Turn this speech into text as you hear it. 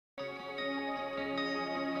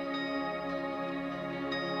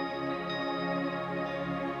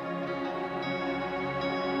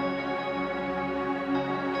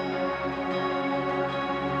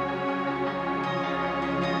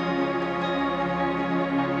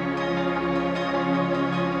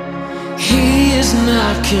is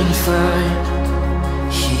not confined,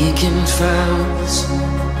 he confounds.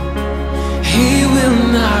 He will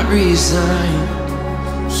not resign,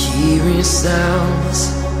 he resounds.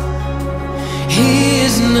 He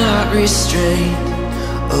is not restrained,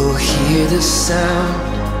 oh hear the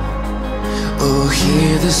sound, oh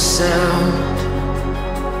hear the sound.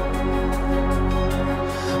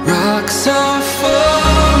 Rocks are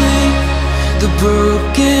falling, the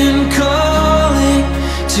broken calling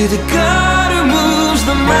to the God who moves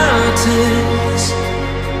the mountains.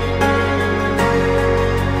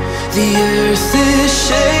 The earth is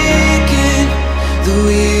shaking, the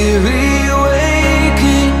weary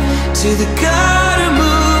waking to the God who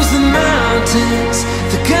moves the mountains,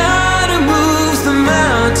 the God who moves the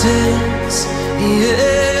mountains,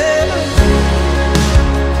 yeah.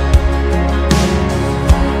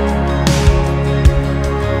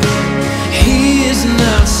 He is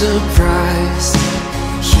not surprised,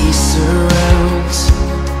 he surrounds.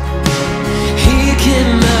 He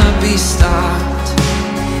cannot be stopped,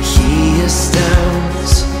 he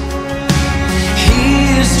astounds. He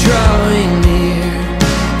is drawing near,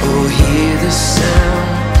 oh hear the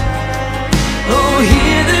sound, oh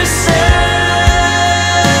hear the sound.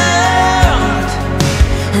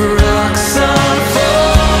 Rocks are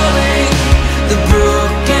falling, the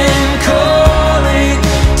broken calling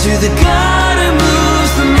to the God who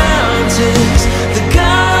moves the mountains, the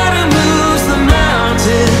God who moves the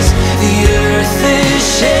mountains. The earth is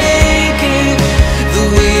shaking, the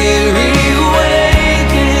weary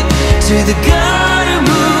waking to the God who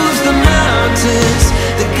moves the mountains,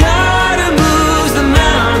 the God who moves the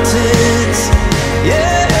mountains,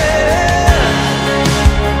 yeah.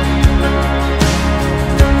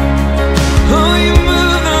 Oh, you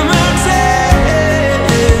move the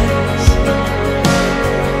mountains.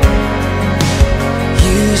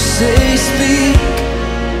 You say speak,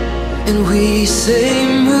 and we say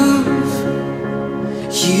move.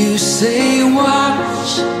 You say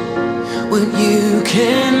watch what you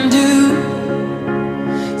can do.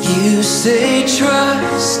 You say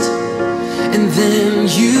trust, and then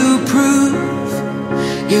you prove.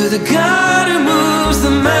 You're the God who moves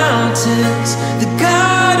the mountains, the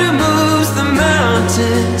God who moves the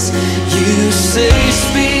mountains. You say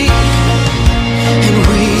speak, and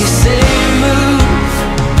we say move.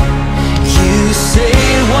 You say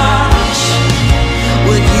watch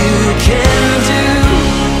what you can do.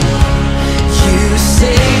 You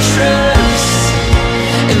say trust,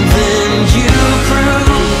 and then you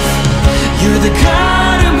prove. You're the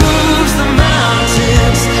God who moves the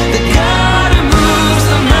mountains, the God who moves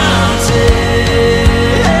the mountains.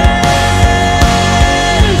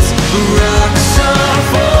 Rocks are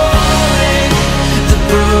falling, the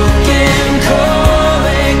broken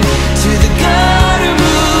calling to the God who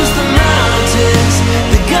moves the mountains,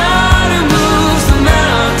 the God who moves the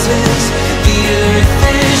mountains. The earth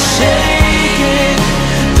is shaking,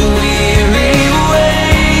 the weary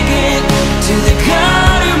waking to the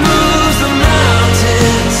God who moves the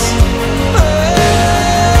mountains. Oh,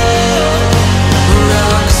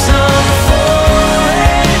 rocks are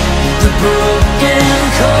falling, the broken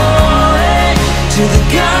calling to the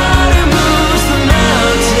God who moves the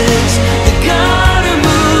mountains, the God who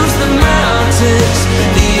moves the mountains.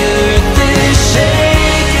 The earth is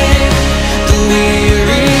shaking, the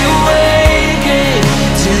weary waking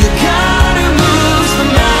to the God who moves the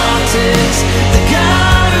mountains, the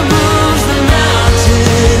God who moves the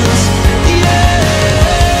mountains, yeah.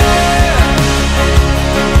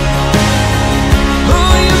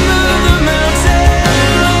 Oh, you move the mountains,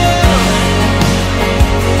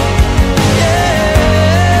 yeah.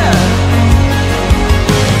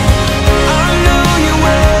 I know you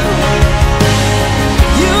will.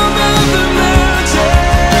 You move the mountains.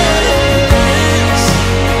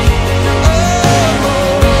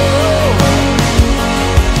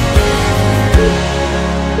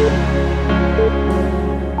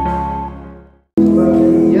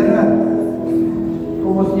 Here,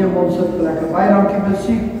 kom ons neem ons sitplekke. Baie dankie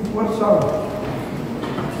musiek, oorsang.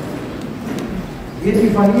 Weet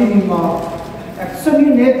nie van hier nie, maar ek sing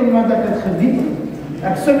nie net omdat ek het geniet.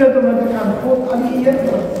 Ek sing dit omdat ek aan God aan die eer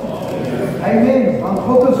bring. Amen, want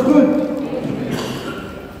God is goed.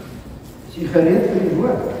 Is jy gereed vir die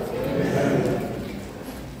woord?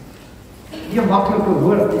 Nie 'n maklike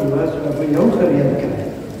woord nie, maar as ek vir jou gereed kry.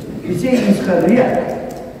 Jy sê jy is gereed.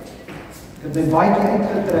 Ek het my baadjie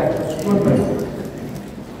uitgetrek, geskoon by.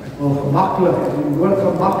 Ek wil gemaklik, ek wil die woord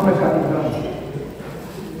gemaklik aan die bring.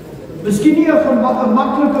 Miskien nie 'n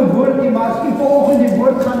maklike woord nie, maar as jy vanoggend die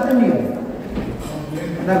woord gaan inneem.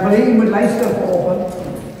 En ek wil hê jy moet luister vanoggend.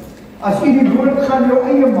 As jy die woord gaan jou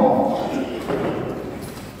eie maak,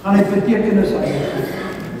 gaan hy betekenis aan jou gee.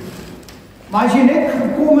 Maar as jy net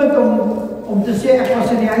gekom het om te sê, ek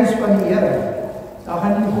was in die huis van die Here, dan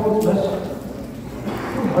gaan jy God mis.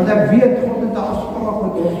 Want ek weet, God het 'n afspraak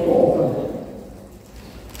met ons vanoggend.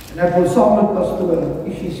 En ek wil saam met pastoor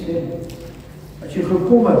Isie stem. As jy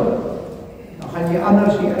gekom het, dan gaan jy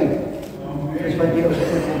anders hier uit. Dis wat jy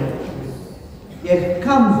gekom het. Jy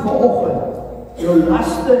kan vanoggend jou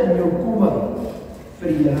laste en jou kommer vir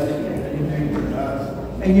die Here gee.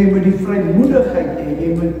 En jy moet die vrymoedigheid hê,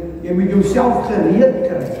 jy moet jouself gereed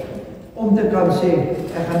kry om te kan sê,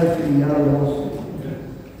 ek gaan dit vir die Here los.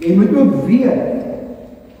 Jy moet ook weet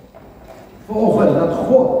vanoggend dat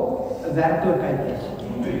God 'n werklikheid is.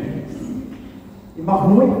 Jy mag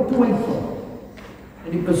nooit twyfel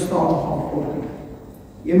in die bestaan van God nie.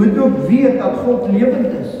 Jy moet ook weet dat God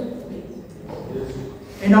lewend is.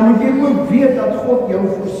 En dan moet jy ook weet dat God jou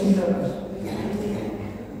voorsiener is.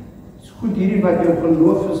 Dit is goed hierdie wat jou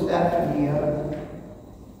geloof versterk in die Here.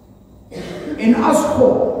 En as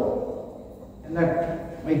God, en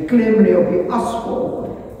my klem lê op die as vanoggend.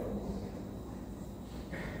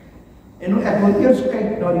 En ek wil eers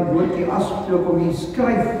kyk na die woordjie as, toe ek om hier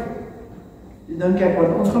skryf. Dan dink ek,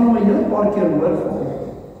 want ons gaan hom 'n hele paar keer hoor vanoggend.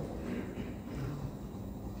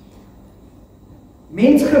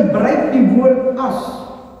 Mens gebruik die woord as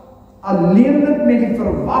alleenlik met die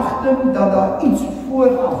verwagting dat daar iets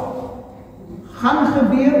vooraf gaan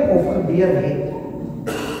gebeur of gebeur het.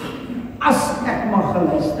 As ek mag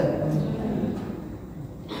geluister het.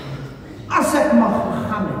 As ek mag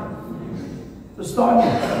gegaan het. Verstaan jy?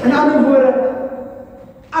 In ander woorde,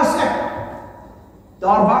 as ek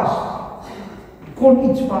daar was, kon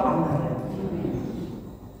iets verander het.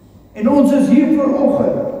 En ons is hier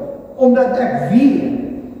vanoggend omdat ek weet,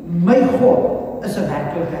 my God is 'n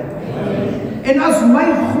werklikheid. En as my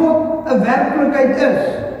God 'n werklikheid is,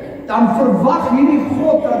 dan verwag hierdie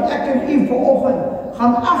God dat ek en u vanoggend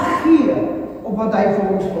gaan ag gee op wat hy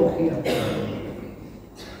vir ons wil gee.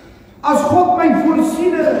 As God my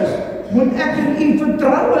voorsiener is, moet ek en u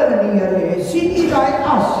vertroue in die Here hê. Sien u daai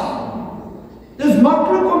as? Dis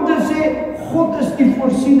maklik om te sê God is die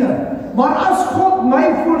voorsiener, maar as God my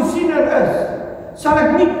voorsiener is, sal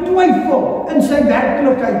ek nie twyfel in sy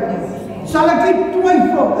werklikheid nie. Sal ek nie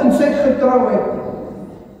twyfel in sy getrouheid nie.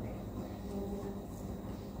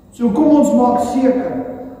 So kom ons maak seker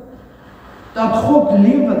dat God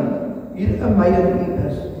lewend hier in my en u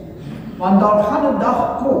is. Want daar gaan 'n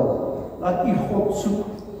dag kom dat u God soek.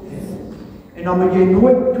 En dan moet jy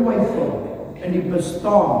nooit twyfel in die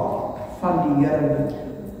bestaan van die Here nie.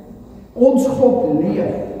 Ons God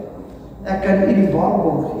leef. Ek kan u die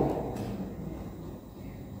waarborg gee.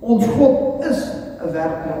 Ons God is 'n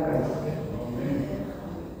werklikheid.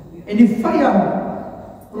 En die vyand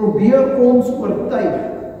probeer ons oortuig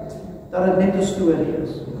dat dit net 'n storie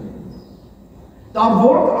is. Daar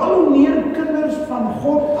word al hoe meer kinders van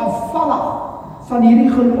God afvallig van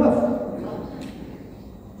hierdie geloof.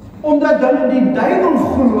 Omdat hulle die duiwel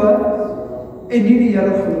glo en nie die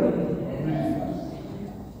Here glo.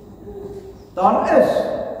 Daar is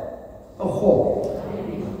 'n God.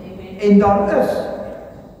 En daar is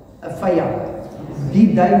 'n vyand,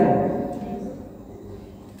 die duiwel.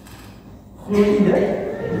 Glo jy dit?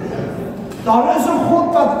 Daar is 'n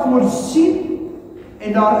God wat voorsien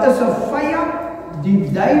en daar is 'n vyand,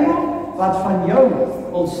 die duiwel wat van jou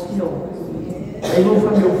wil steel. Hy wil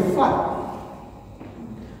van jou vat.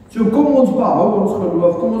 So kom ons behou ons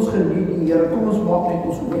geloof, kom ons geniet die Here, kom ons maak net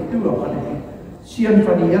ons oor toe, gaan ek die seën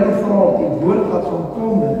van die Here vra, die woord wat gaan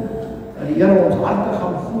kom, dat die Here ons harte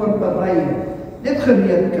gaan voorberei, net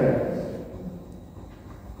gereed kry.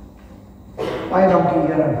 Baie dankie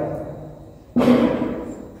Here.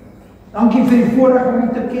 Dankie vir die voorreg om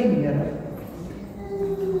U te ken, Here.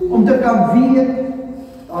 Om te kan weet,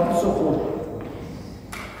 daar is 'n God.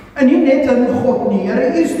 En nie net 'n God nie,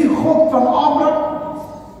 Here, U is die God van Abraham,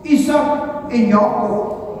 Isak en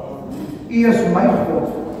Jakob. U is my God.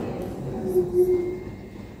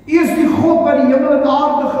 U is die God wat die hemel en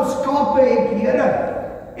aarde geskape het, Here,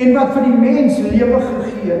 en wat vir die mens lewe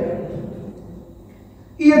gegee het.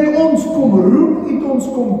 U het ons kom roep, U het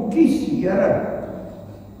ons kom kies, Here,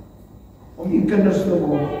 om U kinders te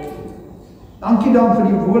word. Dankie dan vir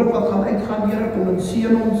die woord wat gaan uitgaan, Here, kom en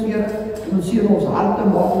seën ons, Here, kom en seën ons harte,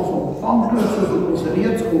 maak ons ontvanklik, soos ons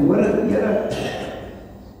reeds gehoor het, Here.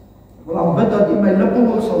 Ek wil aanbid dat U my lippe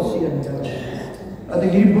ook sal seën, Here, dat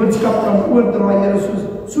ek hierdie boodskap kan oordra, Here,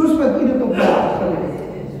 soos wat U dit op my hart gelê het.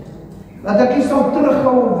 Dat ek nie sal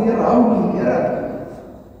terughou of weerhou nie, Here,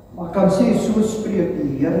 maar kan sê, so spreek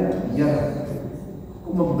die Here, Here.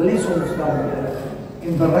 Kom en bless ons dan, Here,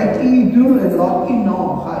 en bereik U doel en laat U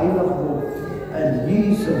naam geheilig word in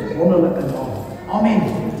Jesus wonderlike naam. Amen.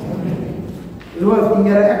 Loof die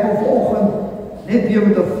Here, ek wil vanoggend net weer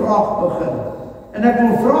met 'n vraag begin. En ek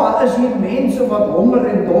wil vra, is hier mense wat honger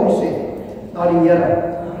en dors het na die Here?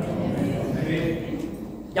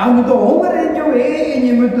 Jy moet 'n honger in jou hê en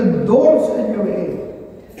jy moet 'n dors in jou hê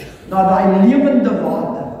na daai lewende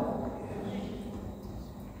water.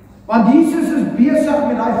 Want Jesus is besig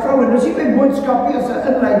met daai vrou, en dis nie my boodskap nie, is 'n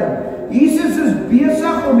inleiding. Jesus is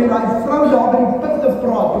besig om met daai vrou daar by die put te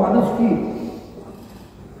praat, Johannes 4.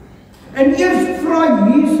 En eers vra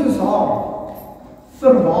Jesus haar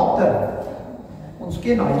vir water. Ons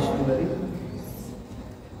ken daai storie.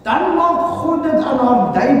 Dan maak God dit aan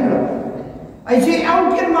haar duidelik. Hy sê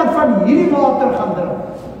elkeen wat van hierdie water gaan drink,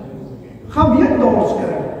 gaan weer dors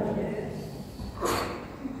kry.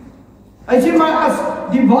 Hy sê, maar as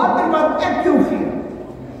die water wat ek jou gee,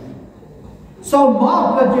 sal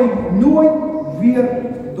maak dat jy nooit weer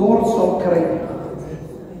dors sal kry.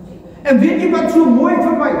 En weet jy wat so mooi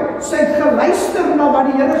vir my? Sy het geluister na wat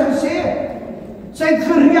die Here gesê het. Sy het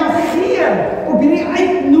gereageer op hierdie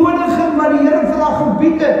uitnodiging wat die Here vir haar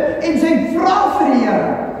gebied het, en sy vra vir die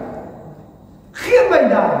Here, gee my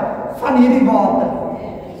dan van hierdie water.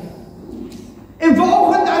 En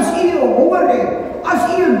vanoggend as u honger het,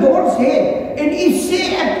 as u 'n dors het, en u sê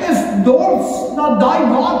ek is dors na daai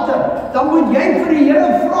water, dan moet jy vir die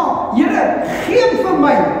Here vra, Here, gee vir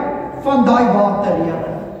my van daai water, Here.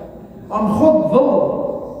 Want God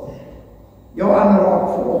wil jou aanraak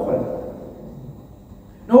vanoggend.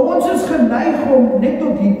 Nou ons is geneig om net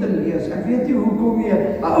tot hier te lees. Ek weet nie hoekom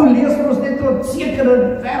jy, ou lees ons net tot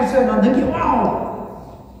sekere verse en dan dink jy, wow.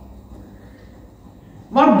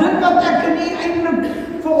 Maar dit wat ek in die eintlik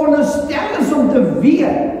veronderstel is om te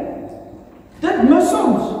weet, dit mis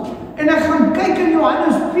ons. En ek gaan kyk in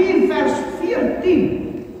Johannes 4 vers 14.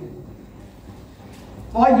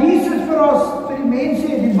 Waar Jesus vir ons, vir die mense,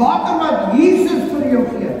 die water wat Jesus vir jou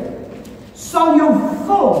gee, sal jou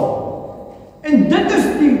vul. En dit is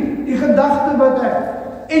die gedagte wat ek,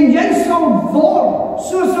 en jy sal word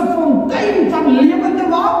soos 'n fontein van lewende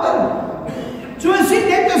water. So is dit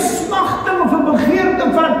net 'n smagting of 'n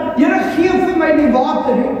begeerte van, Here, gee vir my die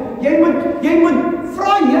water. Jy moet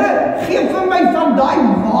vra, Here, gee vir my van daai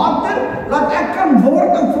water, laat ek kan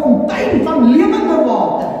word 'n fontein van lewende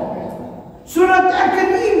water. Sodat ek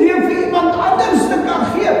nie weer vir iemand anders te kan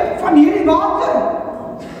gee van hierdie water.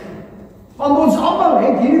 Want ons almal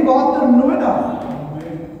het hierdie water nodig.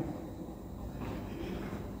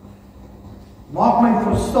 Maak my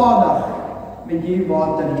verstadig met hierdie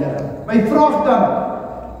water, Here. My vraag dan,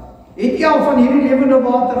 het jy al van hierdie lewende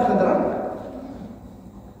water gedrink?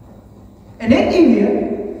 En het jy weet?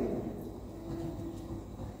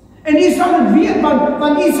 En jy sal het weet,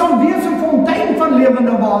 want jy sal wees 'n fontein van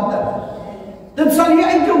lewende water. Dit sal jy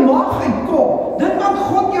uit jou maag uitkom. Dit wat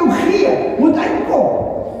God jou gee, moet uitkom.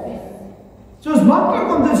 So is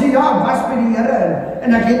maklik om te sê, ja, ek was by die Here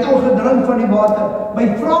en ek het al gedrink van die water. My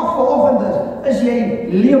vraag vanoggend is jy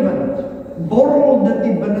lewend? Borrel dit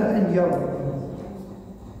nie binne in jou?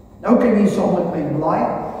 Nou kan jy saam met my blaai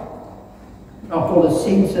na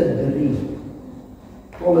Kolossense 3.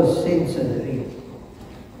 Kolossense 3.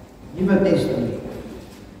 Nuwe Testament.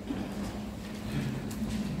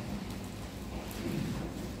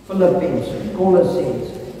 Filippense,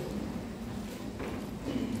 Kolossense.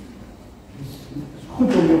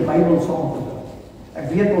 Goed om jou Bybel saam te doen. Ek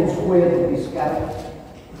weet ons gooi dit op die skerm.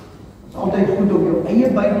 Het is altyd goed om jou eie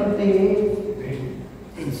Bybel te hê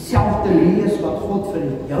en self te lees wat God vir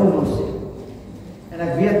jou wil sê. En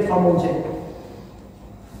ek weet van ons het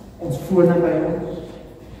ons fone by ons.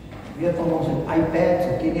 Ek weet van ons het iPads,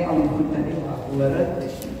 ek ken nie al die goede nie, maar hoor het.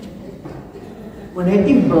 Maar net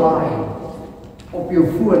nie blaai op jou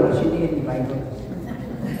foon as jy nie in die Bybel is.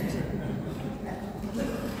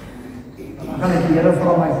 Dan gaan ek die Here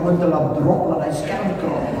vra my foon te laat drop, laat hy skerm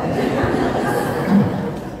kraak.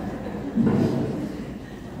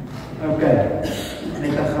 Ok,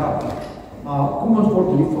 net 'n grap. Maar kom ons word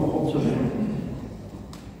lief vir God se woord.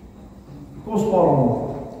 Kosbaar om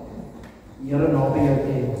die Here naby jou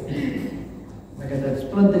te hê. Ek het 'n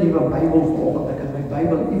splinternuwe Bybel vanoggend. Ek het my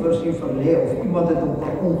Bybel iewers hier verlê of iemand het hom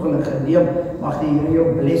per ongeluk geneem. Mag die Here jou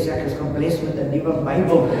bless. Ek is gebless met 'n nuwe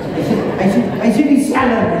Bybel. Hy sê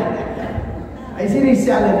dieselfde. Hy sê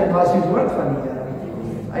dieselfde nie, maar as die woord van die Here.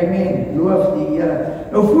 Amen. Loof die Here.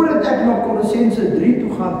 Nou voordat ek na Kolossense 3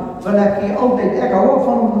 toe gaan, wil ek hier altyd, ek hou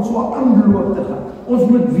daarvan om so aanloop te gaan. Ons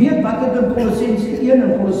moet weet wat het in Kolossense 1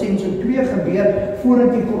 en Kolossense 2 gebeur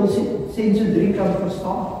voordat jy Kolossense 3 kan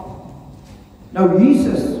verstaan. Nou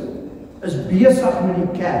Jesus is besig met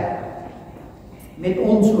die kerk, met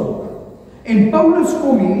ons ook. En Paulus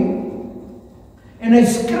kom hier En hy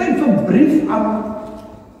skryf 'n brief aan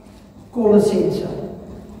Kolossense,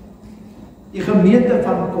 die gemeente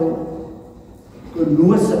van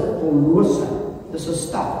Kolosse, dis 'n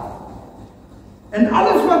stad. En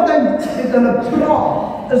alles wat hy met hulle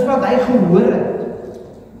praat, is wat hy gehoor het.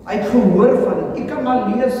 Hy het gehoor van dit. Ek kan maar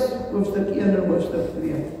lees hoofstuk 1 en hoofstuk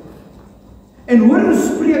 2. En hoor hoe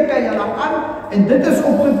spreek hy hulle aan, en dit is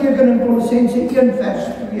opgeteken in Kolossense 1 vers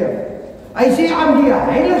 2. Hy sê aan die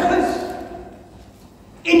heiliges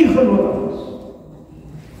en die gelowiges.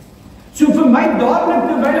 So vir my dadelik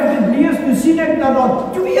terwyl ek dit lees, toe sien ek dat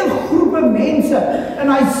daar twee groepe mense in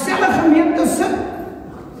hy selfe gemeente sit.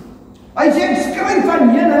 Hy sê ek skryf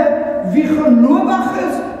aan julle wie gelowig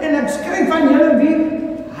is en ek skryf aan julle wie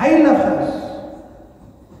heilig is.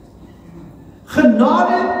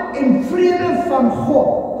 Genade en vrede van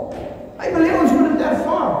God. Hy wil hê ons moet dit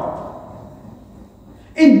ervaar.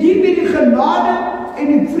 En die wie die genade en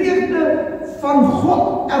die vrede van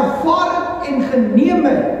God ervaar en geneem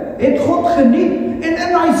het God geniet. En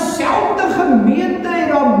in hy selfde gemeente het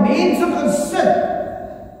daar mense gesit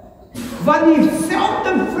wat die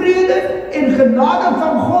selfde vrede en genade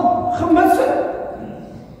van God gemis het.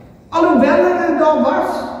 Alhoewel hulle daar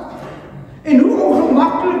was. En hoe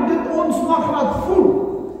ongemaklik dit ons mag laat voel.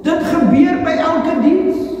 Dit gebeur by elke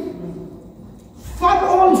diens. Van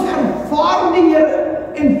ons ervaar die Here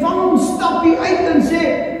en van ons stap hy uit en sê,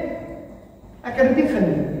 ek het dit nie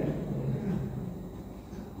geniet.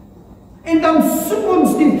 En dan soek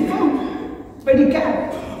ons die fout by die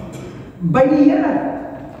kerk, by die Here.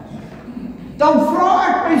 Dan vra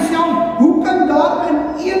ek myself, hoe kan daar in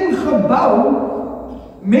een gebou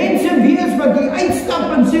mense wees wat die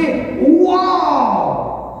uitstap en sê, wow!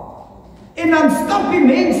 En dan stap die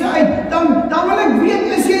mense uit, dan wil ek weet,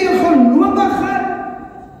 is jy 'n gelowige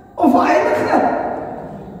of 'n heilige?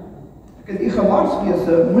 Ek het u gewaarsku, is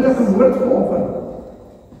 'n moeilike woord vanoggend.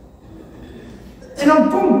 En dan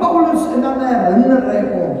kom Paulus en dan herinner hy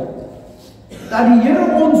ons dat die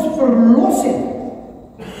Here ons verlos het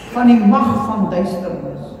van die mag van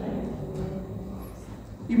duisternis.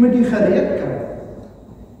 Jy moet die gereed kry.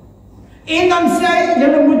 En dan sê hy,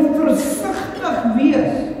 julle moet versigtig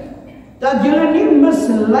wees dat julle nie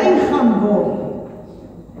mislei gaan word.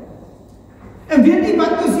 En weet jy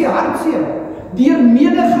wat is die hartseer? Deur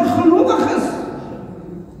medegelowiges.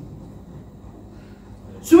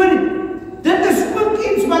 So, dit is ook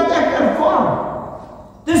iets wat ek ervaar.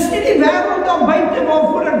 Dis nie die wêreld daar buite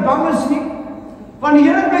waarvoor ek bang is nie. Want die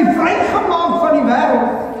Here het my vrygemaak van die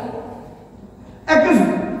wêreld. Ek is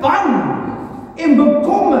bang en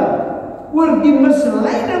bekommerd oor die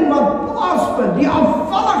misleiding wat plaasvind, die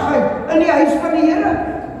afvalligheid in die huis van die Here.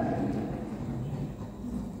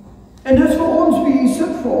 En dis vir ons wie hier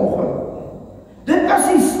sit vanoggend. Dit was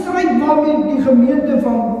die stryd waarmee die gemeente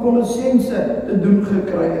van Kolossense te doen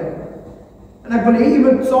gekry het. En ek wil hê jy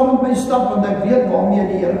moet saam met my stap, want ek weet waarmee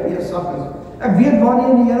die Here besig is. Ek weet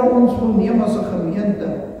waarheen die Here ons wil neem as 'n gemeente.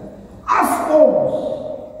 As ons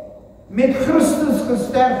met Christus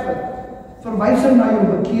gesterf het, verwysing na jou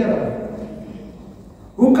bekering,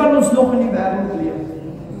 hoe kan ons nog in die wêreld leef?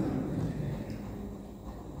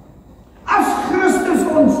 As Christus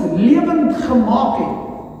ons lewend gemaak het,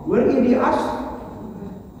 hoor jy die as?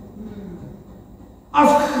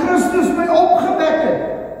 As Christus my opgewek het,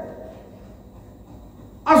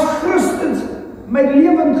 as Christus my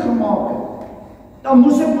lewend gemaak het, dan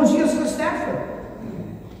moes ek mos eers gesterf het.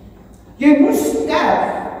 Jy moes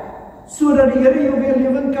sterf, sodat die Here jou weer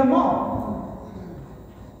lewend kan maak.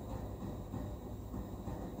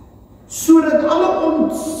 Sodat alle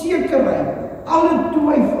onsekerheid, alle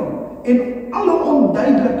twyfel en alle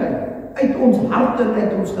onduidelikheid uit ons harte en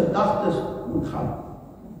uit ons gedagtes moet gaan.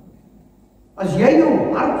 As jy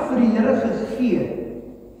jou hart vir die Here gegee het,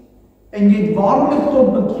 en jy het waarlik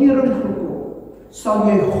tot bekering gekom, sal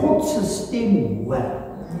jy God se stem hoor.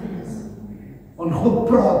 Want God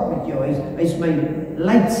praat met jou, hy is my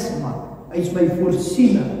leidsman, hy is my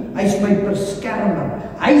voorsiener, hy is my beskermer,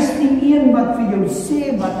 hy is die een wat vir jou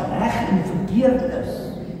sê wat reg en verkeerd is.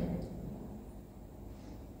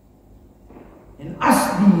 En as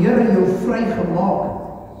die Here jou vrygemaak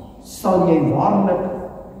het, sal jy waarlik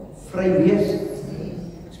vry wees.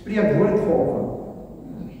 Spreek woord vanoggend.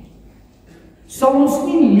 Sal ons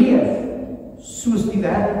nie leef soos die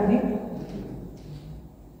wêreld nie.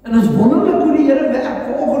 En is wonderlik hoe die Here werk.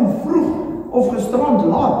 Vanoggend vroeg of gisterand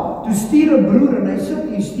laat, toe stuur 'n broer en hy sit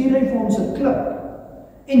hier, stuur hy vir ons 'n klip.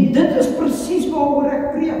 En dit is presies waaroor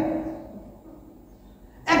ek preek.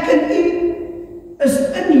 Ek en u is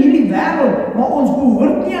in hierdie wêreld, maar ons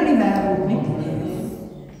behoort nie aan die wêreld nie.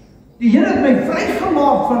 Die Here het my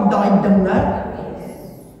vrygemaak van daai dinge.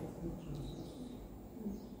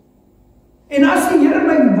 En as die Here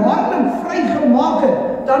my waarlik vrygemaak het,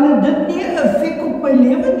 dan het dit nie 'n effek op my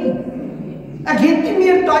lewe nie. Ek het nie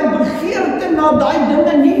meer daai begeerte na daai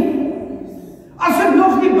dinge nie. As ek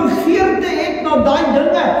nog die begeerte het na daai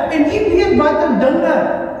dinge, en u weet watter dinge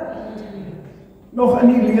nog in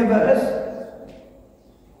die lewe is,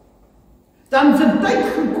 dan is dit tyd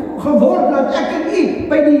geword dat ek en u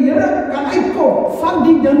by die Here kan uitkom van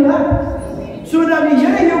die dinge, sodat die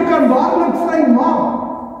Here jou kan waarlik vrymaak.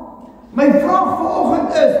 My vraag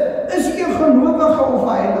vanoggend is jy 'n gelowige of 'n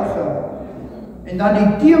heilige? En dan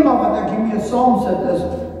die tema wat ek hiermee saamsit is,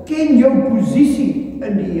 ken jou posisie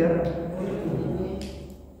in die Here.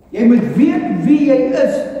 Jy moet weet wie jy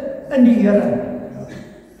is in die Here.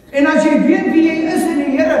 En as jy weet wie jy is in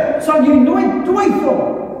die Here, sal jy nooit twyfel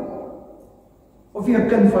of jy 'n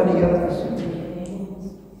kind van die Here is.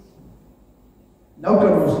 Nou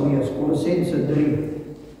kan ons lees Kolossense 3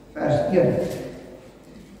 vers 1.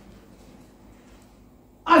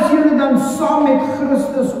 As julle dan saam met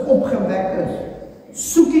Christus opgewek is,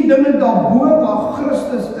 soek die dinge daarbo waar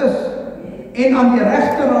Christus is en aan die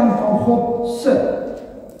regterhand van God sit.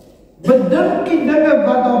 Bedink die dinge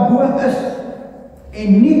wat daarbo is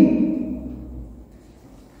en nie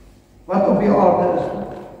wat op die aarde is.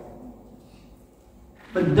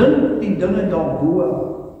 Bedink die dinge daarbo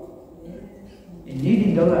en nie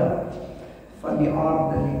die dinge van die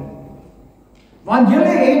aarde nie. Want julle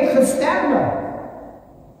het gesterwe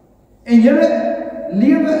en julle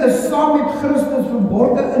lewe is saam met Christus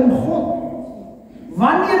verborge in God.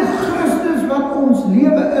 Wanneer Christus wat ons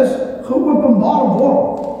lewe is geopenbaar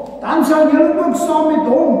word, dan sal julle ook saam met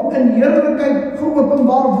hom in heerlikheid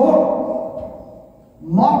geopenbaar word.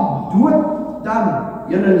 Maak dood dan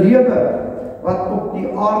julle lewe wat op die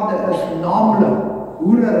aarde is, naamlik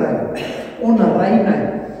hoerery, onreinheid,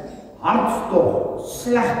 hartstog,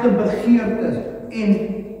 slegte begeertes en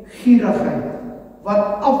gierigheid,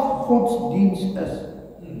 wat afgodsdiens is.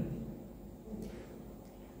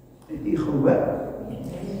 Het u gehoor?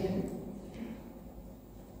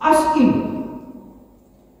 As u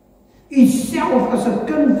self as 'n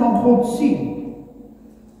kind van God sien,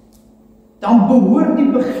 dan behoort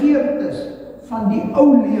die begeertes van die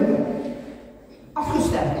ou lewe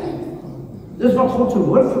afgestel. Dis wat God se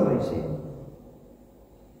woord vir my sê.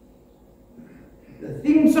 The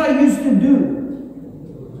things I used to do,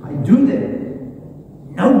 I do them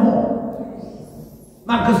no more.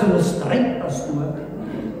 Maar ek is in 'n stryd pastoor.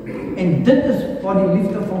 En dit is waar die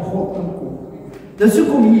liefde van God inkom. Dis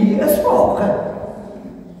hoekom jy hier is vanoggend.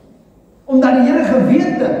 Omdat die Here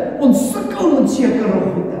geweet het, ons sukkel met sekere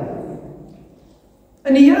goede.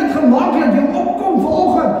 En die Here het gemaak dat jy opkom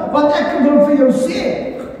vanoggend, want ek wil vir jou sê,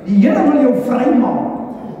 die Here wil jou vrymaak.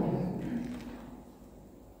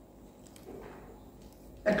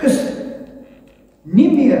 Ek is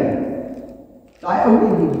nie meer daai ou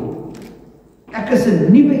Elie nie. Ek is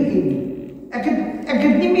 'n nuwe Elie. Ek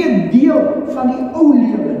het nie meer deel van die ou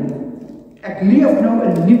lewe nie. Ek leef nou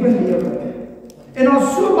 'n nuwe lewe. En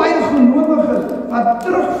daar's so baie gelowiges wat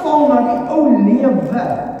terugval na die ou lewe.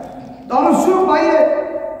 Daar is so baie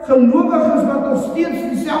gelowiges wat nog steeds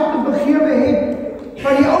dieselfde begewe het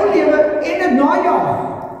van die ou lewe en dit najag.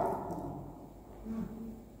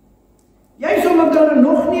 Jy sal omdat hulle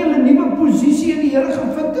nog nie 'n nuwe posisie in die Here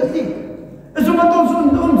gevind het nie. Is omdat ons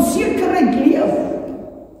in onsekerheid leef.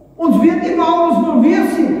 Ons weet nie waar ons wil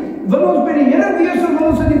wees nie. Wil ons by die Here wees of wil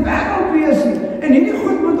ons in die wêreld wees nie? En hierdie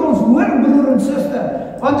goed moet ons hoor, broer en suster,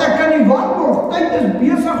 want ek kan nie waarborg, tyd is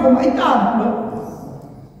besig om uit te hardloop.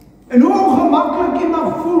 En hoe ongemaklik jy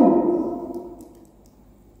mag voel,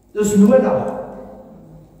 dis nodig.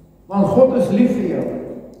 Want God is lief vir jou.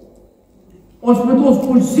 Ons moet ons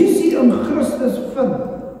posisie in Christus vind.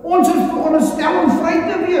 Ons is veronderstel om vry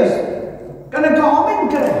te wees. Kan ek 'n amen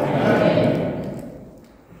kry?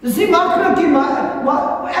 Dis nie maklik nie,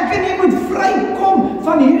 maar ek en jy moet vrykom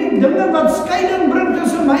van hierdie dinge wat skeiding bring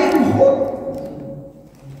tussen my en God.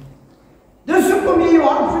 Dis hoekom jy jou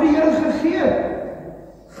hart vir die Here gegee het.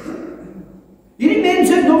 Hierdie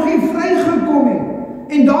mense het nog nie vrygekom nie.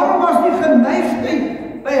 En daarom was die geneigtheid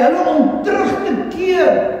by hulle om terug te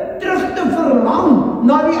keer, terug te verlang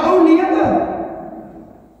na die ou lewe.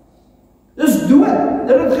 Dis dood,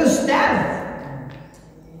 dit het gesterf.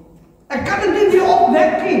 Ek kan dit nie weer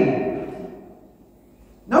opwek nie.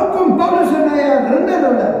 Nou kom Paulus en hy herinner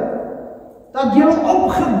hulle dat jy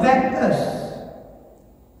opgewek is.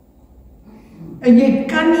 En jy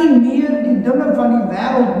kan nie meer die dinge van die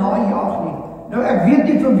wêreld najag nie. Nou ek weet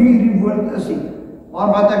nie vir wie hierdie woord is nie, maar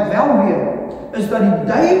wat ek wel weet, is dat die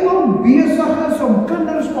duiwel besig is om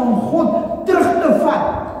kinders van God terug te vat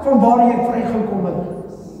van waar jy vrygekom het.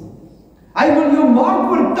 Hy wil jou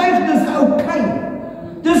maak oortuig, dis oukei.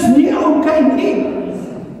 Dis nie oukei nie.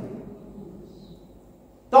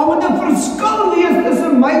 Daar moet 'n verskil wees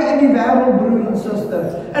tussen my en die wêreld, broer en suster.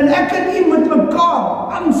 En ek en u moet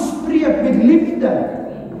mekaar aanspreek met liefde.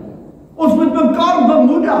 Ons moet mekaar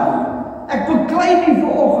bemoedig. Ek beklei nie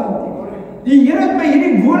vanoggend nie. Die Here het my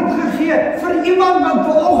hierdie woord gegee vir iemand wat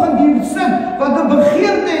vanoggend hier sit, wat 'n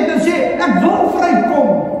begeerte het en sê, ek wil vrykom.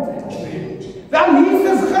 Wel,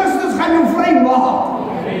 Jesus Christus gaan jou vrymaak.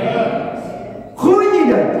 Glo jy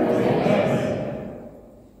dit?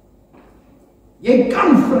 Jy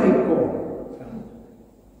kan vrykom.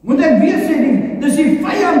 Moet ek weer sê, dis die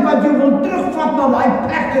vyand wat jou wil terugvat na daai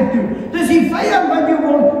plekke toe. Dis die vyand wat jou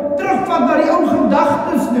wil terugvat na die ou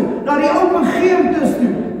gedagtes toe, na die ou begeertes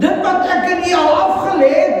toe. Dit wat ek in u al afgelê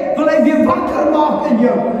het, wil hy weer wakker maak in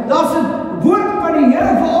jou. Daar's 'n woord van die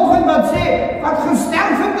Here vanoggend wat sê, wat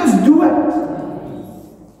gesterf het is dood.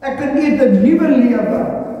 Ek kan nie 'n nuwe lewe.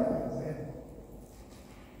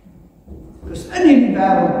 Ek is in hierdie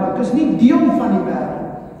wêreld, maar ek is nie deel van die wêreld.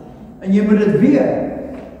 En jy moet dit weet.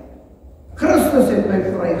 Christus het my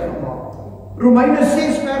vrygemaak. Romeine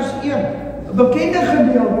 6 vers 1, 'n bekende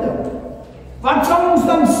gedeelte. Wat sal ons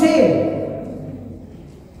dan sê?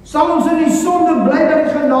 Sal ons in die sonde bly dat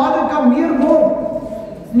die genade kan meer word?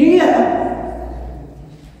 Nee.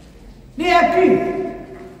 Nee, ek nie.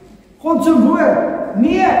 God se woord.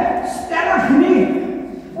 Nee, sterk nie.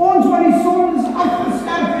 Ons wat die sondes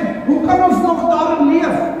afgesterf het, hoe kan ons nog daarin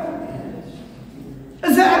leef?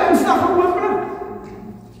 Is 'n ernstige oomblik?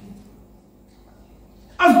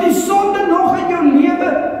 As die sonde nog in jou lewe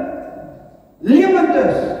lewend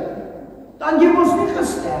is, dan jy mos nie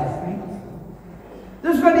gesterf nie.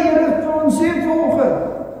 Dis wat die Here vir ons sê vanoggend.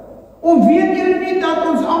 Of weet julle nie dat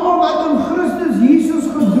ons almal wat in Christus Jesus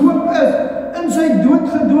gedoop is, in sy dood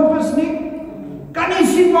gedoop is nie? Kan jy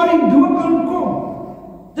sien waar die doop inkom?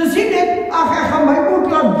 Dis nie net, ag ek gaan my ook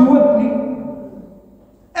laat doop nie.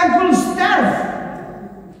 Ek wil sterf,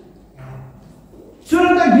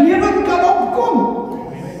 sodat ek lewend kan opkom.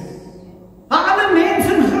 'n ander mens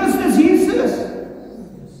in Christus Jesus.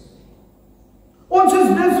 Ons is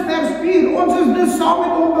dus vers 4, ons is dus saam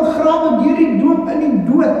met hom begrawe deur die doop in die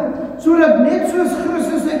dood, sodat net soos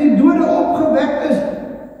Christus uit die dode opgewek is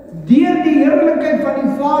deur die heerlikheid van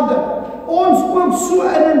die Vader, ons ook so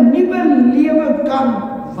in 'n nuwe lewe kan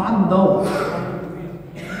wandel.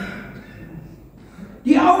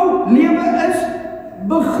 Die ou lewe is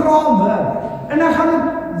begrawe. En ek gaan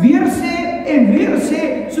dit weer sê en weer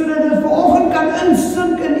sê, sodat dit vanoggend kan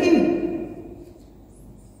insink in u.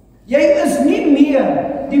 Jy is nie meer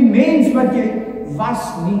die mens wat jy was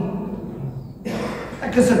nie.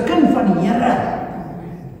 Ek is 'n kind van die Here.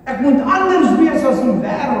 Ek moet anders wees as die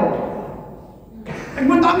wêreld. Ek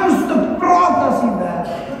moet anders te praat as die wêreld.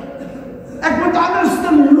 Ek moet anders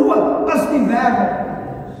te loop as die wêreld.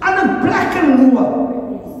 Ander plekke loop.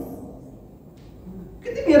 Ek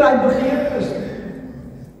het nie meer daai begeertes nie.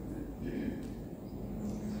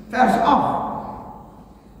 Vers 8.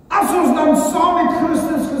 As ons dan saam met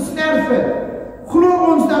Christus gesterf het, glo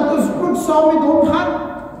ons dat ons ook saam met hom gaan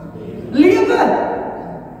lewe.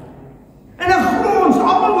 En dan glo ons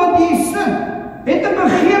almal wat hier sit, het 'n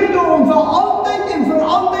begeerte om vir altyd en vir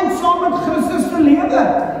altyd saam met Christus te lewe.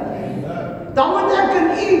 Dan moet ek en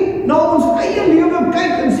u na ons eie lewe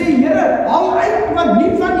kyk en sê, Here, haal uit wat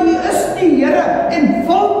nie van u is nie, Here, en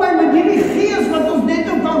vul my met hierdie gees wat ons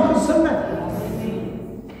net ook van gesing het.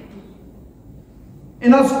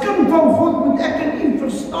 En as kind van God moet ek en u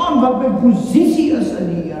verstaan wat my posisie is in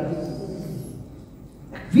die Here.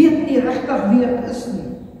 Ek weet nie regtig wie ek is nie.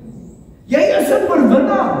 Jy is 'n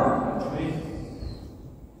oorwinnaar.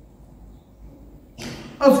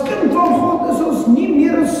 As kind van God is ons nie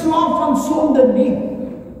meer 'n slaaf van sonde nie.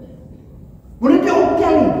 Moet dit nie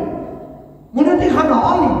optel nie. Moet dit nie gaan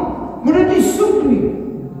haal nie. Moet dit nie soek nie.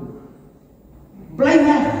 Bly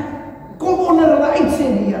weg. Kom onder hulle uit, sê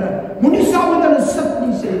die Here. Moenie saam met hulle sit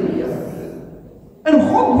nie, sê die Here. En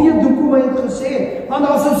God weet hoekom hy het gesê, want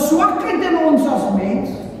daar's 'n swakheid in ons as mens.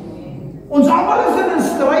 Ons almal is in 'n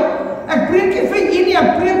stryd. Ek preek nie vir u nie,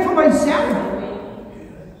 ek preek vir myself.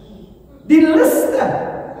 Die liste,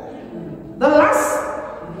 die las,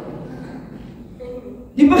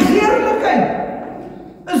 die begeerlikheid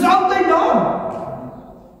is altyd daar.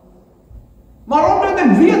 Maar omdat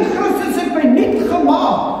ek weet Christus het my nuut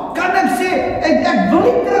gemaak, kan ek sê, ek wil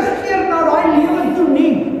nie terugkeer na daai lewe toe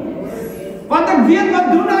nie. Want ek weet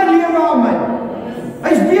wat doen hy lewe aan my.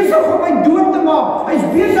 Hy's besig om my dood te maak. Hy's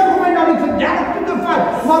besig om my na die verderf toe te vat.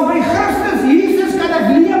 Maar by Christus Jesus kan ek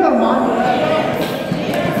lewe, man.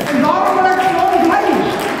 En daarom wil ek in hom bly.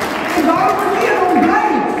 En daarom wil ek in hom bly.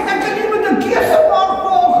 Ek kan nie met 'n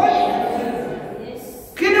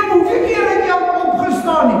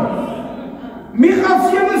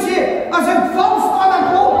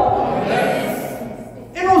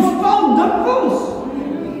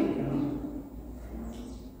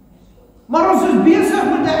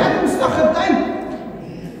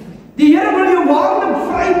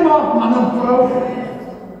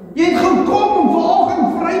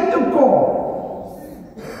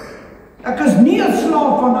is nie 'n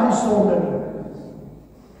slaaf van hy sonde nie.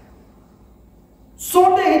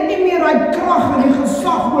 Sonde het nie meer hy krag en die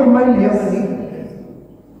gesag oor my lewe nie.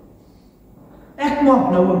 Ek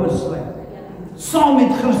maak nou 'n besluit, saam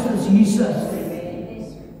met Christus Jesus.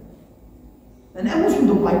 En ons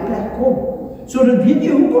moet op my plek kom, sodat weet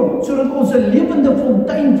jy hoekom, sodat ons 'n lewende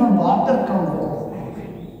fontein van water kan word.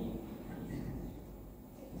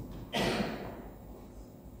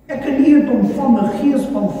 Ek kan hier ontvang 'n gees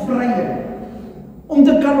van vryheid, om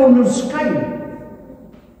te kan onderskei.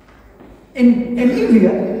 En jy weet,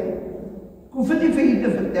 ek hoef dit nie vir jy te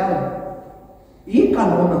vertel, jy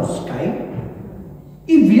kan onderskei,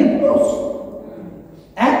 jy weet mos,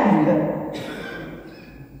 ek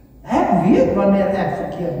weet wanneer ek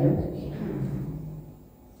verkeerd doen.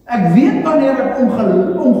 Ek weet wanneer ek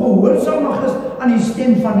ongehoorsaamig is aan die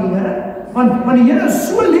stem van die Here, want die Here is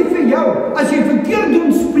so lief vir jou, as jy verkeerd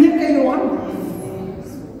doen, spreek hy jou aan.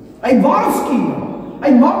 Hy waarsku jou,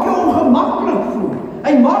 hy maak jou ongemaklik voel,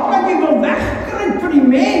 hy maak dat jy wil wegkruip vir die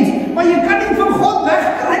mens, maar jy kan nie vir God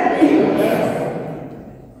wegkruip nie.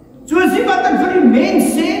 So is nie wat ek vir die mens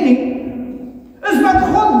sê nie, is wat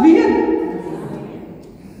God weet.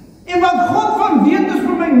 En wat God van weet is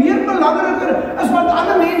vir my meer belangriker as wat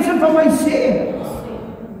ander mense van my sê.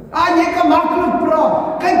 Jy kan maklik praat,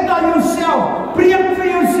 kyk na jouself, preek vir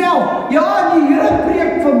jouself. Ja, die Here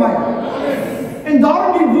preek vir my. En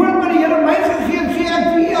daarom die woord wat die Here my gegee het, gee ek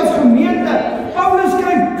vir u as gemeente. Paulus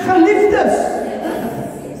skryf, geliefdes.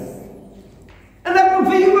 En ek moet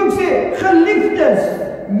vir jou ook sê, geliefdes,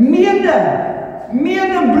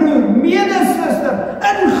 medebroer, medesuster,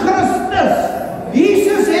 in Christus.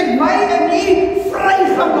 Jesus het my en u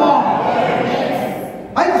vrygemaak.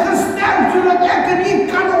 Hy het gesterf sodat ek en u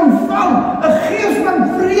kan ontvang 'n gees van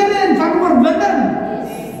vrede en van oorwinning.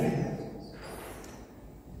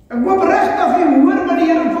 Ek hoop regtig jy hoor wat die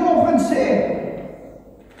Here vanoggend sê.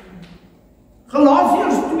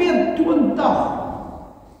 Galasiërs 2:20.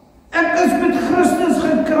 Ek is met Christus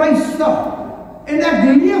gekruisig en ek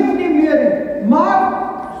leef nie meer, maar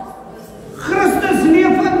Christus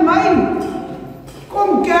leef in my.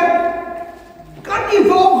 Kom kerk, kan nie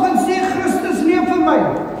vanoggend sê Christus leef in my.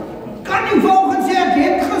 Kan nie vanoggend sê ek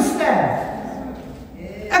het gesterf.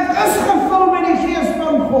 Ek is gevul met die Gees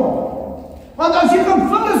van God. Want as jy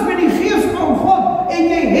gevul is met die Gees van God en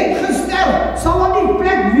jy het gesterf, sal daar nie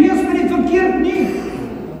plek wees met die verkeerd nie.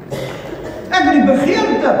 Ek het die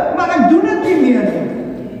begeerte, maar ek doen dit nie meer nie.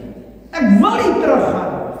 Ek wil nie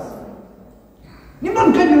teruggaan.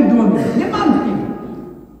 Niemand kan jou doen, niemand nie.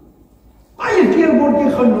 Baie keer word jy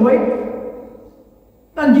genooi,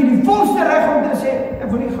 dan jy die volste reg om te sê, ek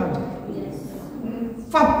wil nie gaan.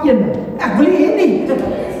 Vat een, ek wil nie.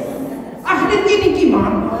 Ag, net enetjie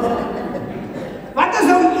man. Wat is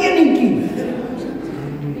nou enetjie?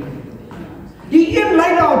 Die een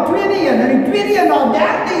lei na 'n tweede een, en die tweede een na 'n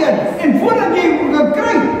derde een, en voordat jy hom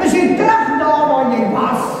kry, is jy terug daar waar jy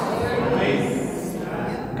was.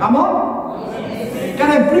 Come on. Kan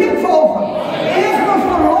ek preek vanoggend? Eers ons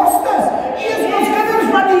verlostes, eers ons kinders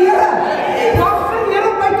van die Here. Ek wag vir die Here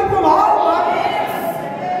om my te kom haal, man.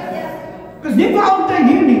 Ek is nie vir altyd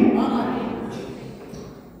hier nie.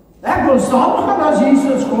 Ek wil saam gaan as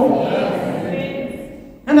Jesus kom.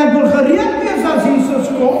 En ek wil gereed wees as Jesus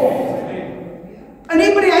kom. En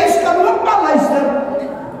nie by die huis kan ook maar luister.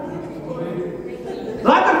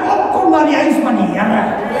 Laat ek opkom na die huis van die Here.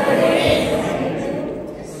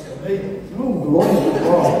 Glory to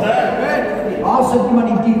God. As het iemand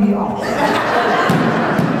die TV af.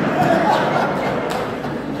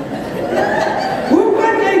 Hoe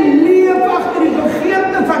kan jy leef agter die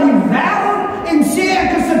begeerte van die wêreld en sê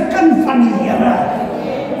ek is 'n kind van die Here?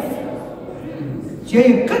 As jy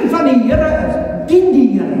 'n kind van die Here is, dien die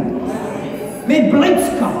Here met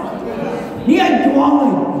blydskap. Nie uit dwang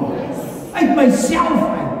uit myself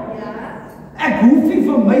uit. Ek hoef nie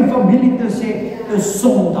vir my familie te sê, dis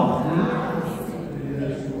Sondag nie.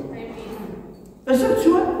 Is dit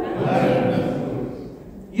so?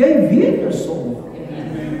 Jy weet dis Sondag.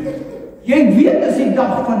 Jy weet dis die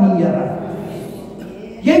dag van die Here.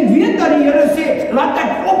 Jy weet dat die Here sê, laat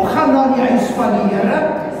ek opgaan na die huis van die Here.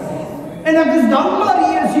 En ek is dankbaar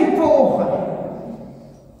jy is hier vanoggend.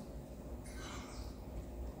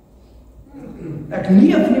 Ek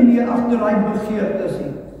leef nie meer agter daai begeertes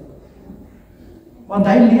nie. Want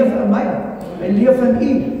hy leef in my. Hy leef in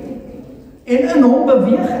u. En in hom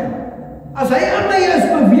beweeg ek. As hy in my is,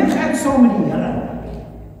 beweeg ek saam met die Here.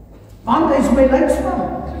 Want hy is my leidsman.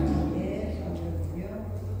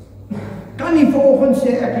 Kan nie vanoggend sê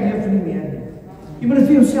ek leef nie meer nie. Jy moet dit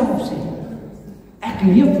vir jouself sê. Ek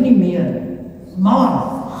leef nie meer, maar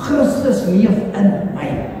Christus leef in my.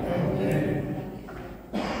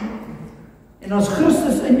 En as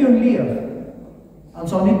Christus in jou leef, dan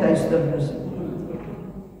sal nie duisternis nie.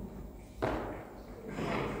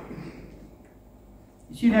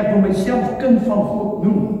 Jy sien, ek wil myself kind van God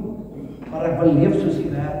noem, maar ek wil leef soos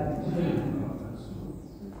die wêreld.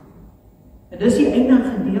 En dis die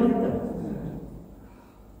enige gedeelte.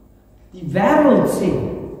 Die wêreld sê,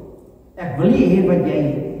 ek wil nie hê wat jy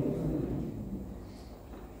het.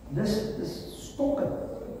 Dis stokke.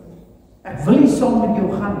 Ek wil nie saam met jou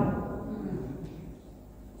gaan nie.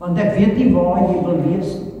 Want ek weet nie waar jy wil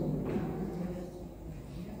wees nie.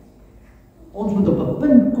 Ons moet op 'n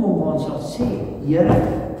punt kom waar ons sal sê, Here,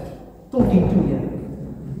 tot die toe, Here.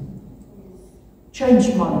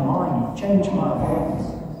 Change my mind, change my heart.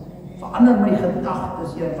 Verander my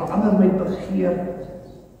gedagtes, Here, verander my begeerte.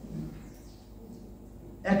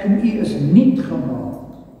 Ek en U is nuut gemaak.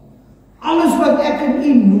 Alles wat ek en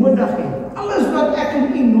U nodig het, alles wat ek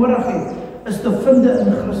en U nodig het, is te vind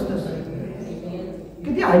in Christus. Ek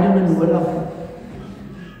het nie hy dinge nodig.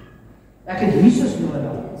 Ek het Jesus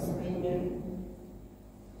nodig.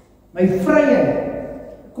 My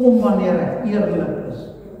vryheid kom wanneer ek eerlik is.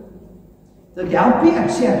 Dit help nie ek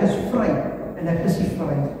sê ek is vry en ek is nie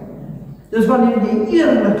vry. Dis wanneer jy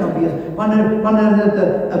eerlik kan wees, wanneer dit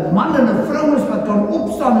 'n man en 'n vrou is wat kan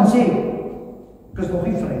opstaan en sê, ek is nog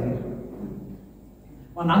nie vry nie.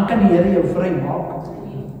 Want dan kan die Here jou vry maak.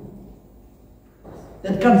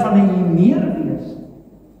 Dit kan van 'n meer wees.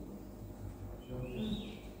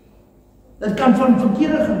 Dit kan van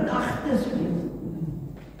verkeerde gedagtes wees.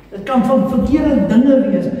 Dit kan van verkeerde dinge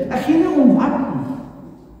wees. Ek gee nie om wat nie.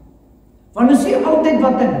 Want dit is nie altyd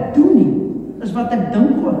wat ek doen nie, is wat ek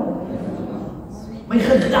dink oor. My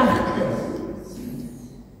gedagtes.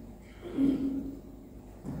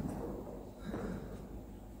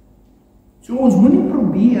 So ons moenie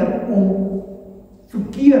probeer om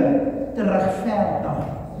verkeerd te regverdig.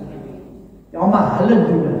 Ja, maar hulle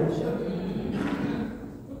doen dit.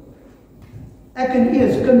 Ek en U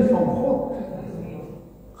is kind van God.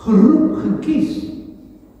 Geroep, gekies,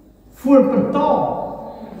 voorbetaal.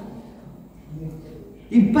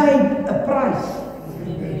 He paid a price.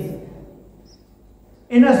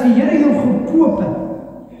 En as die Here jou gekoop het,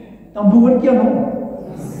 dan behoort jy aan hom.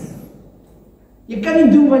 Jy kan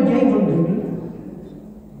nie doen wat jy wil doen nie.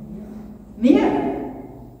 Nee.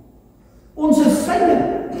 Ons is syne.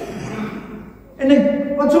 En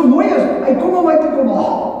wat so mooi is, hy kom om my te kom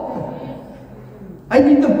haal. Hy het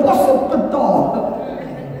die deposit betaal.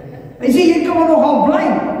 Hy sê, jy kan maar nogal bly,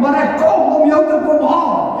 maar ek kom om jou te kom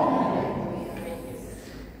haal.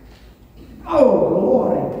 Oh,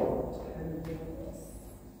 glory.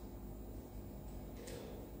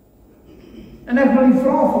 En ek wil die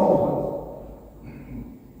vraag vanoggend,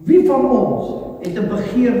 wie van ons het 'n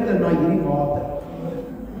begeerte na hierdie water?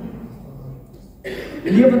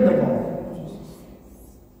 Lewende water.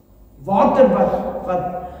 Water wat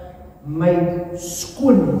my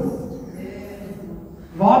skoon maak.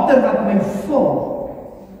 Water wat my vul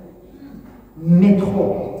met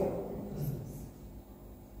God.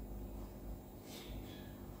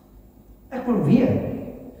 Ek wil weet,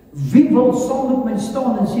 wie wil saam met my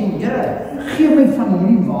staan en sê, Here, gee my van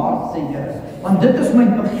hierdie water, Here, want dit is my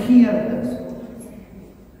begeertes.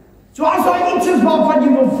 So as daar iets is waarvan jy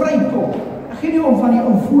wil vrykom, ek gee nie om van die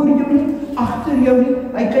ou voor jou nie, agter jou nie,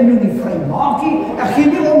 hy kan jou nie vry maak nie, ek gee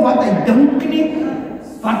nie om wat hy dink nie,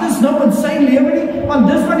 wat is nou in sy lewe nie, want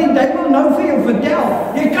dis wat die duiwel nou vir jou vertel.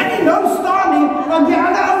 Jy kan nie nou staan nie, want die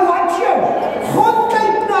ander ou watch jou. God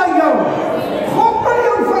kyk na jou. God wil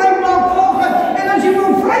jou vry maak vanoggend. En as jy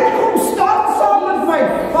wil vrykom, staan saam met my,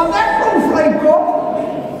 want ek wil vrykom.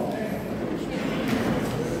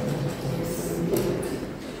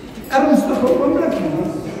 Ernstige oomblik nie.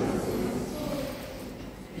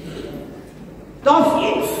 Daar's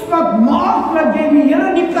iets wat maak dat jy die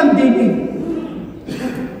Here nie kan dien nie.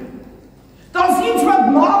 Daar's iets wat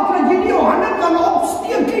maak dat jy nie jou hande kan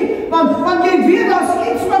opsteek nie, want jy weet daar's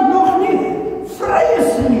iets wat nog nie vry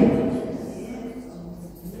is nie.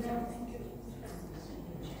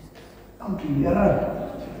 Dankie Here.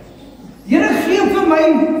 Here, gee vir my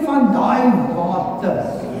van daai water.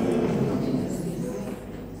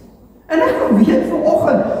 En ek wil weet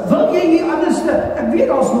vanoggend, wil jy nie anderste? Ek weet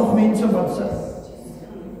daar's nog mense wat sê,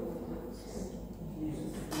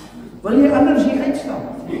 wil jy anders hier uitstap?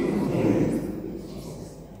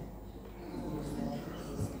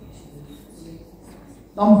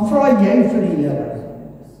 Dan vra jy vir die Here,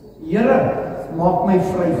 Here, maak my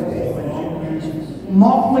vry vanoggend.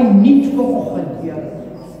 Maak my nuut vanoggend, Here.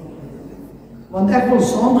 Want ek wil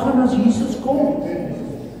saamgaan as Jesus kom.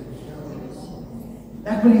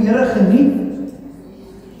 Ek wil die Here geniet.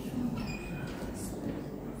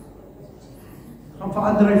 Gaan vir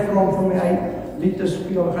André vra vir my hy lied te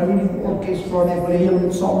speel. Ek gaan nie die orkes vra nie, ek wil hê julle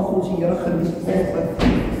moet saam met ons die Here geniet vanoggend.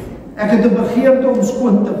 Ek het 'n begeerte om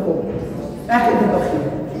skoon te kom. Ek het 'n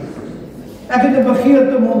begeerte. Ek het 'n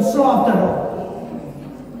begeerte om ontslae te raak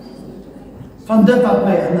van dit wat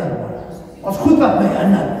my hinder. As goed wat my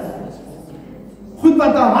hinder. Goed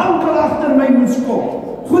wat 'n hankel agter my moes kom.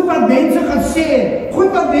 Goed wat mense gesê het.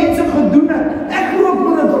 Goed wat mense gedoen het. Ek loop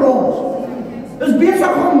met dit rond. Is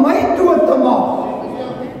besig om my dood te maak.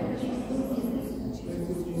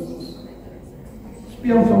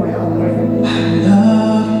 Speel vir my, André.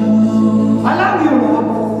 I love you, Lord.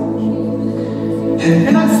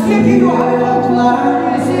 En dan steek jy jou hand op en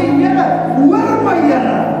jy sê, Here, hoor my,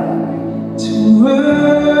 Here. To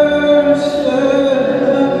worship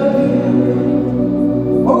you.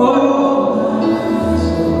 Oh,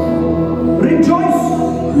 rejoice.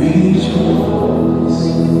 Rejoice.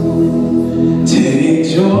 Take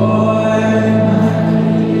joy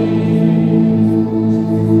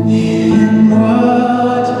in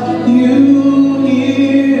what you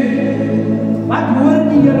hear. Wat hoor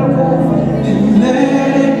die Here vanoggend? And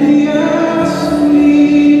let it be a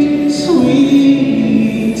sweet,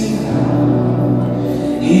 sweet sound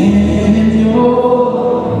in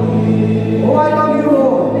your ear. Oh, I love you,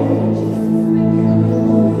 Lord.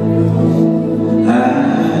 I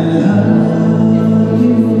love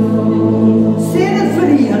you, Sê dit vir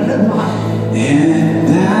die Here, man. and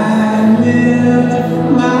I lift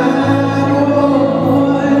my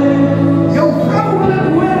voice Jou vrou wil dit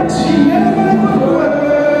hoor. Die Here wil dit ook hoor.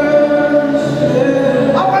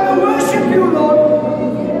 I want to worship you, Lord.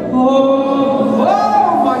 Oh,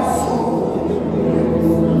 my soul.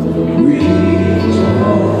 rejoice.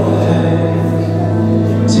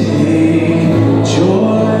 Take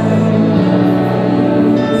joy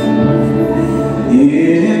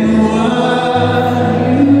in what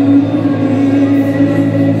you hear,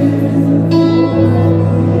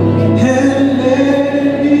 and let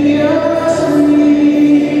it be a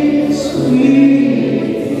sweet,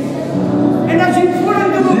 sweet. En as jy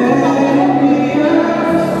vorentoe wil kom,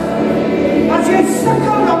 as jy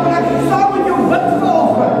sukkel, dan wil ek saam met jou bid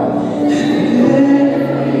vanoggend.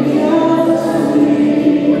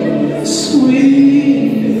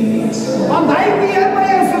 Sweet, Want hy weet my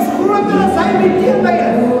is groter as hy weet teen my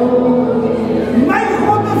is. My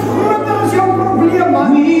God is groter as jou probleem, man.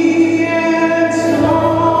 we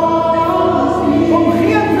exalt Kom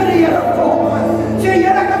geen vir die Here vanoggend. Sê,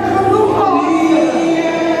 Here, ek het genoeg gehad.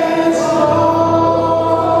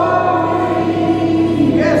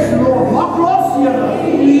 Yes, Lord. Maak los, Here.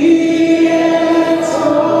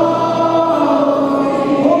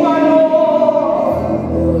 Oh, my Lord.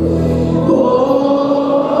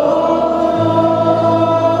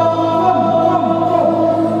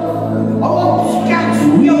 Hou op, skets,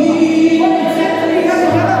 Here. Kom, sê vir die Here,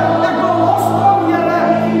 Here, ek wil loskom, Here.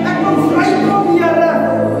 Ek wil vrykom, Here.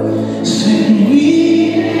 Sing we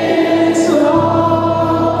exalt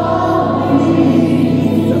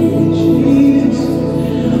Jesus,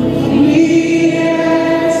 we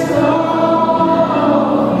exalt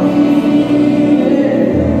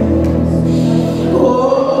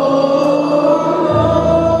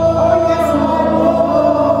Oh, yes, Lord.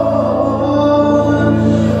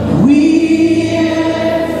 we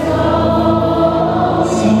exalt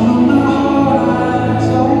from my heart, I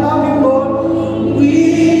love you, Lord. we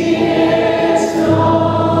exalt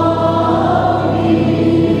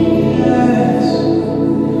yes,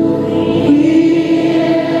 we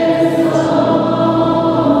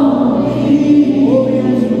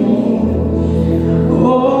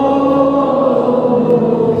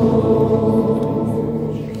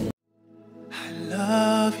I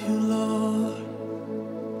love you, Lord,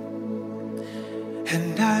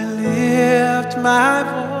 and I lift my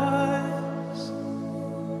voice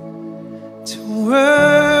to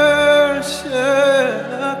worship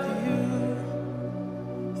you,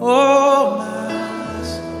 oh my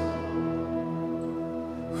soul.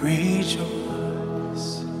 Rejoice,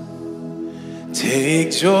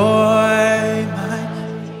 take joy, my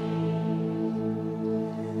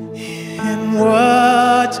King, in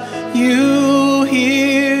what you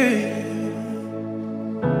hear,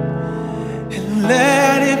 and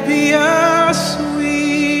let it be a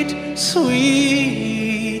sweet,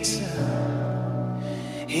 sweet sound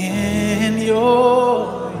in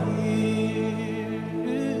your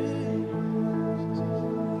ears.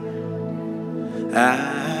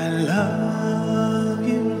 I love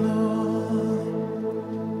you, Lord,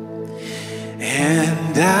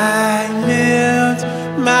 and I lift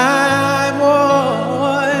my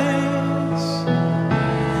voice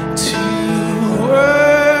to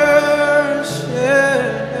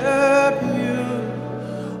worship you,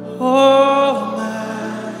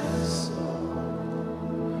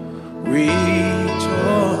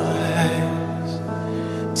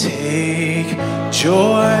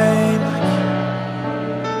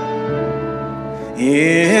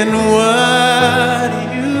 in what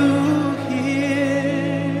you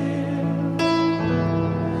hear,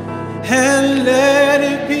 and let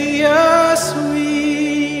it be a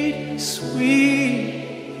sweet, sweet,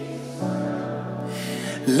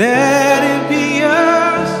 let it be a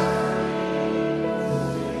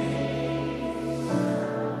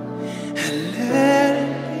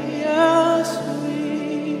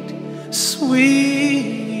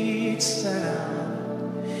sweet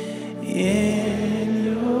sound in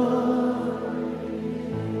your,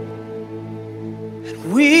 and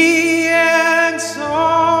we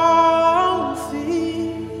exalt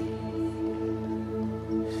thee,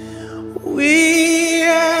 we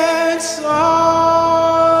exalt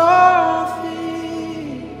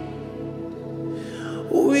thee,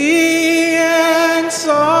 we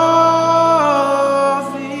exalt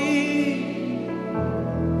thee,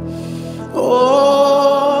 oh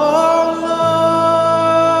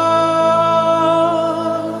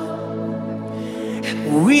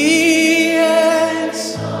Lord, we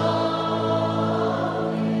exalt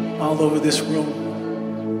all over this room.